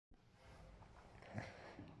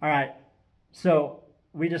All right. So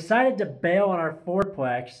we decided to bail on our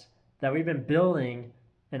fourplex that we've been building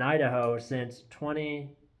in Idaho since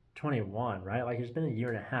 2021, right? Like it's been a year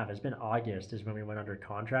and a half. It's been August is when we went under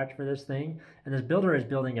contract for this thing. And this builder is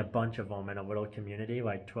building a bunch of them in a little community,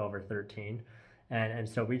 like 12 or 13. And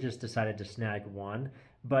so we just decided to snag one.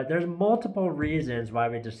 But there's multiple reasons why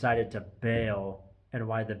we decided to bail and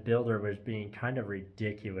why the builder was being kind of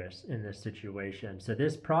ridiculous in this situation. So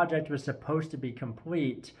this project was supposed to be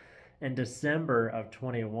complete in December of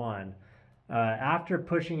 21. After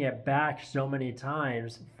pushing it back so many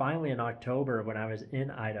times, finally in October when I was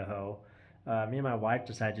in Idaho, me and my wife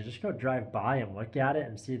decided to just go drive by and look at it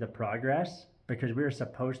and see the progress because we were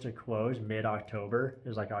supposed to close mid-October. It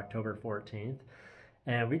was like October 14th.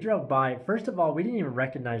 And we drove by. First of all, we didn't even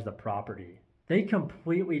recognize the property. They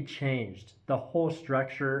completely changed the whole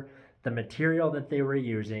structure, the material that they were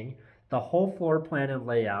using, the whole floor plan and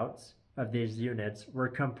layouts of these units were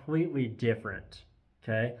completely different,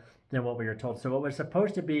 okay, than what we were told. So what was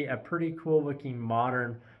supposed to be a pretty cool looking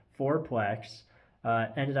modern fourplex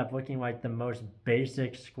ended up looking like the most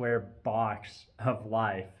basic square box of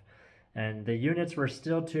life. And the units were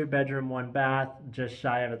still 2 bedroom, 1 bath, just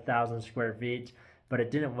shy of 1,000 square feet, but it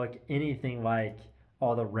didn't look anything like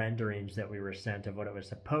all the renderings that we were sent of what it was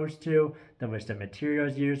supposed to. The list of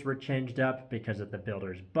materials used were changed up because of the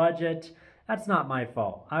builder's budget. That's not my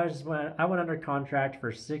fault. I went under contract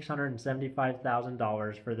for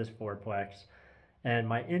 $675,000 for this fourplex, and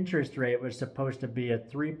my interest rate was supposed to be a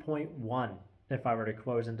 3.1 if I were to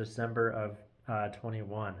close in December of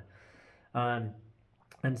 21. And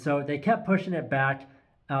so they kept pushing it back.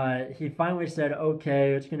 He finally said,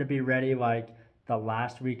 okay, it's going to be ready like the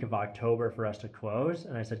last week of October for us to close.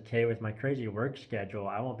 And I said, okay, with my crazy work schedule,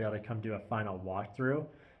 I won't be able to come do a final walkthrough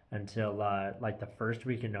until like the first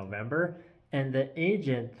week in November. And the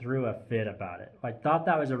agent threw a fit about it. I thought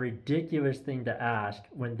that was a ridiculous thing to ask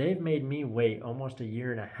when they've made me wait almost a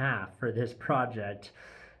year and a half for this project.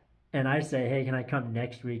 And I say, hey, can I come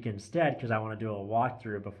next week instead? Because I want to do a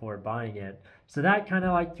walkthrough before buying it. So that kind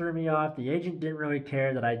of like threw me off. The agent didn't really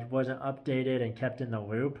care that I wasn't updated and kept in the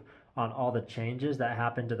loop on all the changes that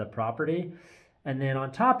happened to the property. And then on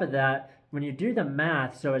top of that, when you do the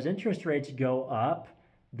math, so as interest rates go up,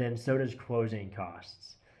 then so does closing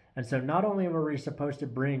costs. And so not only were we supposed to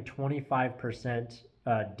bring 25%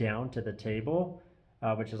 down to the table,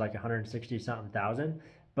 which is like 160 something thousand,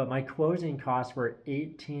 but my closing costs were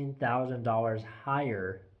 $18,000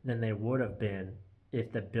 higher than they would have been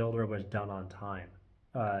if the builder was done on time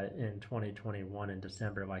in 2021 in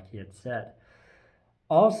December, like he had said.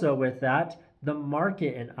 Also with that, the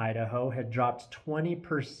market in Idaho had dropped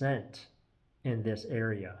 20% in this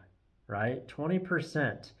area, right?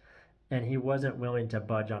 20%. And he wasn't willing to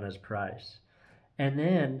budge on his price. And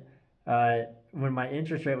then when my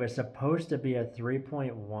interest rate was supposed to be a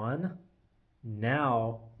 3.1,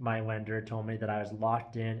 now my lender told me that I was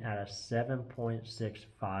locked in at a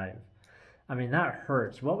 7.65. I mean, that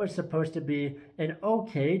hurts. What was supposed to be an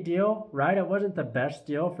okay deal, right? It wasn't the best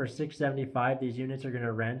deal for $675. These units are going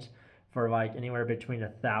to rent for like anywhere between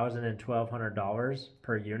 $1,000 and $1,200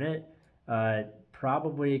 per unit.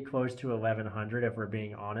 Probably close to 1,100 if we're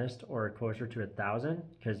being honest, or closer to 1,000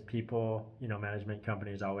 because people, management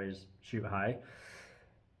companies always shoot high.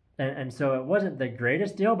 And so it wasn't the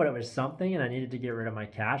greatest deal, but it was something, and I needed to get rid of my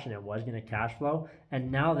cash, and it was going to cash flow.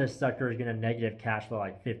 And now this sucker is going to negative cash flow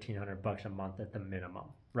like $1,500 a month at the minimum,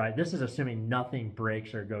 right? This is assuming nothing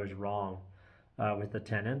breaks or goes wrong with the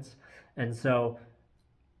tenants. And so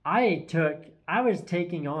I was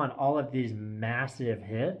taking on all of these massive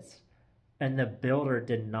hits, and the builder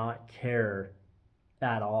did not care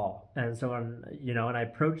at all. And so and I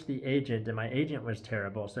approached the agent, and my agent was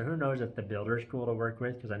terrible. So who knows if the builder's cool to work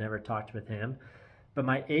with, because I never talked with him. But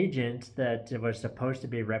my agent that was supposed to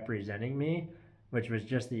be representing me, which was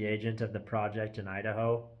just the agent of the project in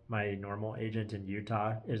Idaho, my normal agent in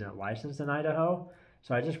Utah isn't licensed in Idaho.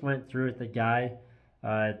 So I just went through with the guy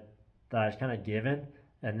that I was kind of given,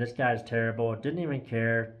 and this guy's terrible, didn't even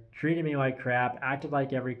care, treated me like crap, acted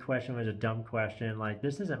like every question was a dumb question. Like,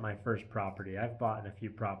 this isn't my first property. I've bought in a few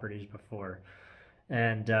properties before.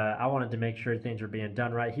 And I wanted to make sure things were being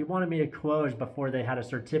done right. He wanted me to close before they had a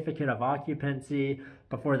certificate of occupancy,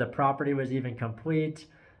 before the property was even complete.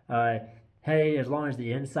 Hey, as long as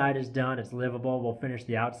the inside is done, it's livable, we'll finish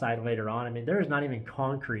the outside later on. I mean, there is not even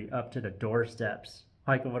concrete up to the doorsteps,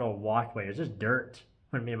 like a little walkway. It's just dirt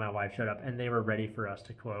when me and my wife showed up, and they were ready for us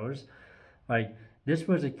to close. Like, this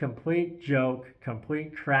was a complete joke,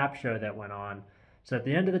 complete crap show that went on. So at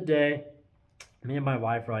the end of the day, me and my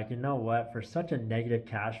wife were like, you know what? For such a negative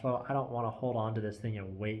cash flow, I don't want to hold on to this thing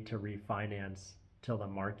and wait to refinance till the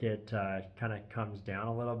market kind of comes down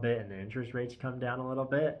a little bit and the interest rates come down a little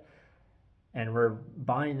bit. And we're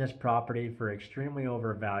buying this property for extremely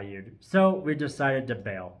overvalued. So we decided to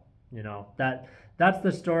bail. You know, that's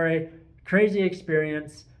the story. Crazy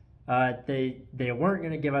experience. They weren't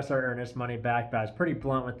going to give us our earnest money back, but I was pretty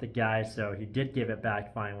blunt with the guy, so he did give it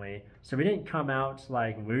back finally. So we didn't come out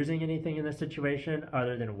like losing anything in this situation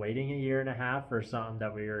other than waiting a year and a half for something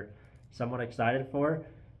that we were somewhat excited for.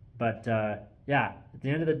 But yeah, at the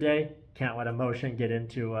end of the day, can't let emotion get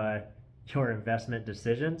into your investment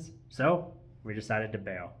decisions. So we decided to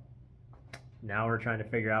bail. Now we're trying to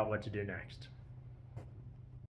figure out what to do next.